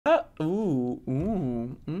All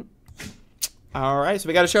right, so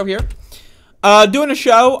we got a show here. Doing a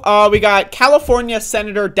show. We got California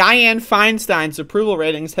Senator Dianne Feinstein's approval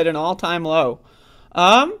ratings hit an all-time low.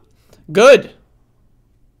 Good.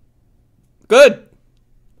 Good.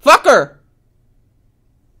 Fuck her.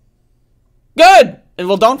 Good. And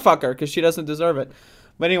well, don't fuck her because she doesn't deserve it.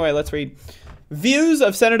 But anyway, let's read. Views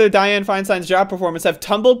of Senator Dianne Feinstein's job performance have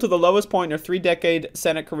tumbled to the lowest point in her 3-decade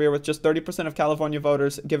Senate career, with just 30% of California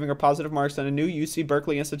voters giving her positive marks on a new UC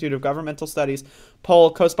Berkeley Institute of Governmental Studies poll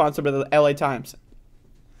co-sponsored by the LA Times.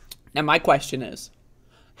 Now, my question is,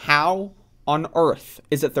 how on earth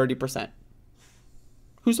is it 30%?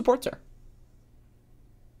 Who supports her?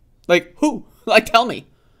 Like, who? Like, tell me.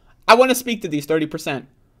 I want to speak to these 30%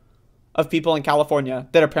 of people in California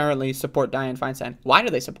that apparently support Dianne Feinstein. Why do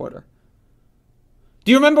they support her?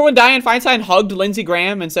 Do you remember when Dianne Feinstein hugged Lindsey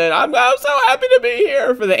Graham and said, I'm so happy to be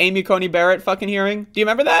here for the Amy Coney Barrett fucking hearing? Do you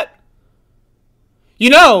remember that? You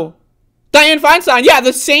know, Dianne Feinstein, yeah,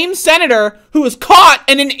 the same senator who was caught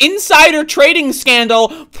in an insider trading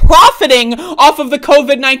scandal profiting off of the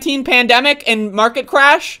COVID-19 pandemic and market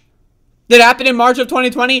crash that happened in March of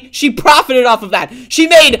 2020, she profited off of that. She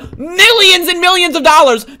made millions and millions of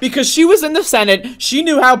dollars because she was in the Senate. She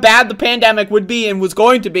knew how bad the pandemic would be and was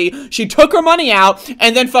going to be. She took her money out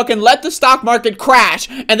and then fucking let the stock market crash.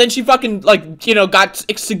 And then she fucking, like, you know, got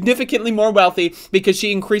significantly more wealthy because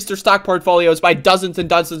she increased her stock portfolios by dozens and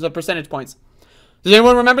dozens of percentage points. Does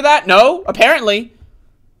anyone remember that? No? Apparently.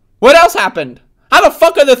 What else happened? How the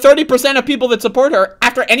fuck are the 30% of people that support her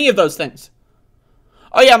after any of those things?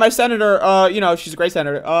 Oh, yeah, my senator, you know, she's a great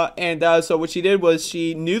senator. So what she did was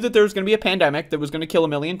she knew that there was going to be a pandemic that was going to kill 1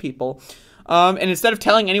 million people. And instead of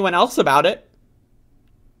telling anyone else about it,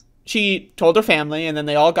 she told her family, and then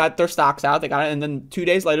they all got their stocks out. They got it, and then 2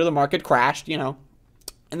 days later, the market crashed, you know.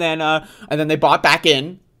 And then they bought back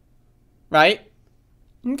in, right?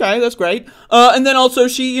 Okay, that's great. And then also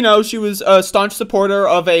she, you know, she was a staunch supporter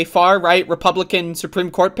of a far-right Republican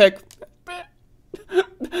Supreme Court pick.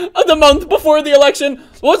 The month before the election.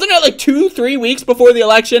 Wasn't it like 2-3 weeks before the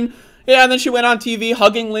election? Yeah, and then she went on TV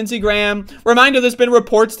hugging Lindsey Graham. Reminder, there's been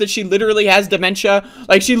reports that she literally has dementia.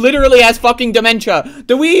 Like, she literally has fucking dementia.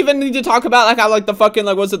 Do we even need to talk about, like, how, like, the fucking,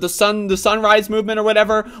 like, was it the Sunrise Movement or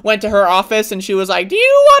whatever went to her office and she was like, do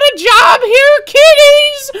you want a job here,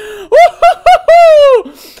 kiddies?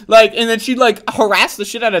 Woo-hoo-hoo-hoo! Like, and then she, like, harassed the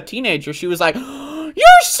shit out of teenagers. She was like,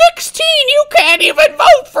 you're 16, you can't even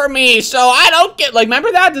vote for me, so I don't get, like, remember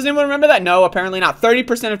that? Does anyone remember that? No, apparently not.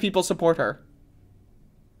 30% of people support her.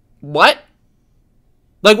 What?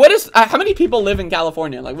 Like, what is, how many people live in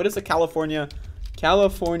California? Like, what is the California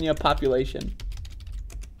population?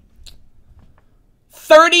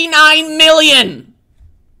 39 million!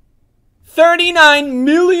 39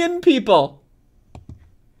 million people.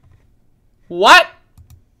 What?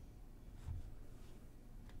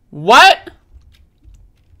 What?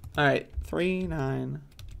 All right, 39.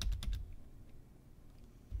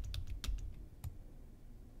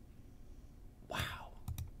 Wow.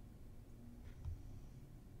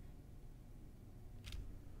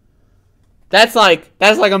 That's like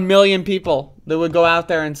 1 million people that would go out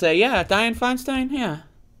there and say, yeah, Dianne Feinstein, yeah,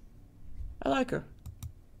 I like her.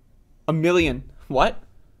 1 million. What?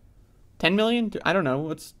 10 million? I don't know.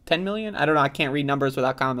 What's 10 million? I don't know. I can't read numbers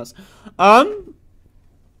without commas.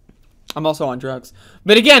 I'm also on drugs.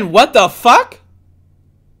 But again, what the fuck?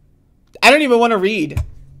 I don't even want to read.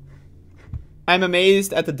 I'm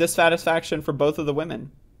amazed at the dissatisfaction for both of the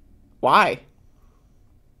women. Why?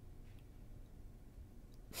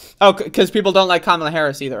 Oh, because people don't like Kamala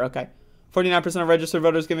Harris either. Okay. 49% of registered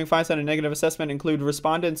voters giving Feinstein a negative assessment include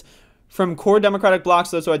respondents from core Democratic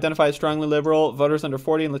blocs, those who identify as strongly liberal, voters under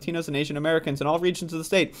 40, and Latinos and Asian Americans in all regions of the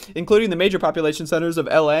state, including the major population centers of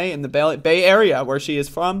LA and the Bay Area, where she is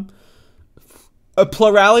from. A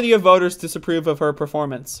plurality of voters disapprove of her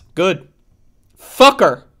performance. Good. Fuck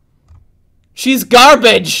her. She's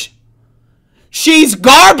garbage. She's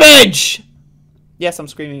garbage. Yes, I'm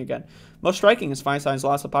screaming again. Most striking is Feinstein's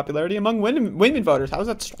loss of popularity among women voters. How is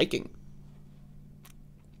that striking?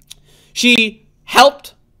 She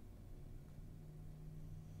helped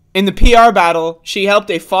in the PR battle. She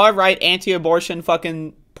helped a far-right anti-abortion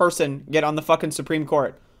fucking person get on the fucking Supreme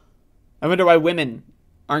Court. I wonder why women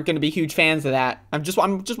aren't going to be huge fans of that. I'm just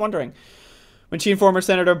wondering. When she and former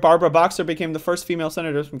Senator Barbara Boxer became the first female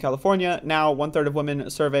senators from California, now 1/3 of women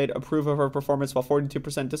surveyed approve of her performance while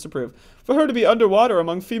 42% disapprove. For her to be underwater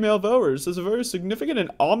among female voters is a very significant and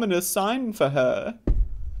ominous sign for her.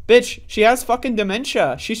 Bitch, she has fucking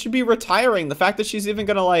dementia. She should be retiring. The fact that she's even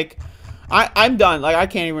going to, like, I'm done. Like, I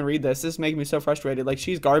can't even read this. This is making me so frustrated. Like,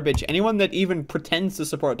 she's garbage. Anyone that even pretends to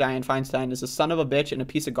support Dianne Feinstein is a son of a bitch and a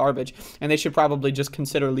piece of garbage. And they should probably just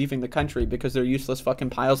consider leaving the country because they're useless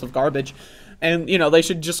fucking piles of garbage. And, you know, they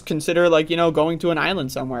should just consider, like, you know, going to an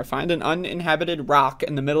island somewhere. Find an uninhabited rock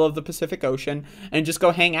in the middle of the Pacific Ocean and just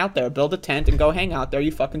go hang out there. Build a tent and go hang out there,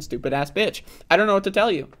 you fucking stupid ass bitch. I don't know what to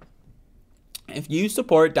tell you. If you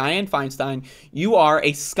support Dianne Feinstein, you are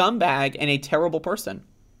a scumbag and a terrible person.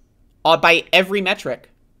 By every metric.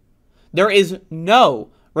 There is no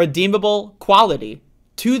redeemable quality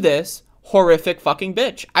to this horrific fucking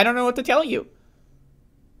bitch. I don't know what to tell you.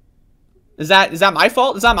 Is that my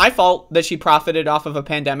fault? It's not my fault that she profited off of a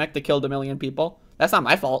pandemic that killed 1 million people. That's not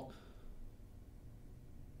my fault.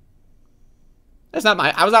 How's that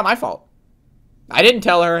my fault? I didn't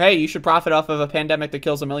tell her, hey, you should profit off of a pandemic that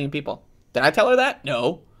kills 1 million people. Did I tell her that?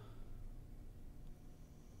 No.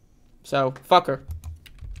 So, fuck her.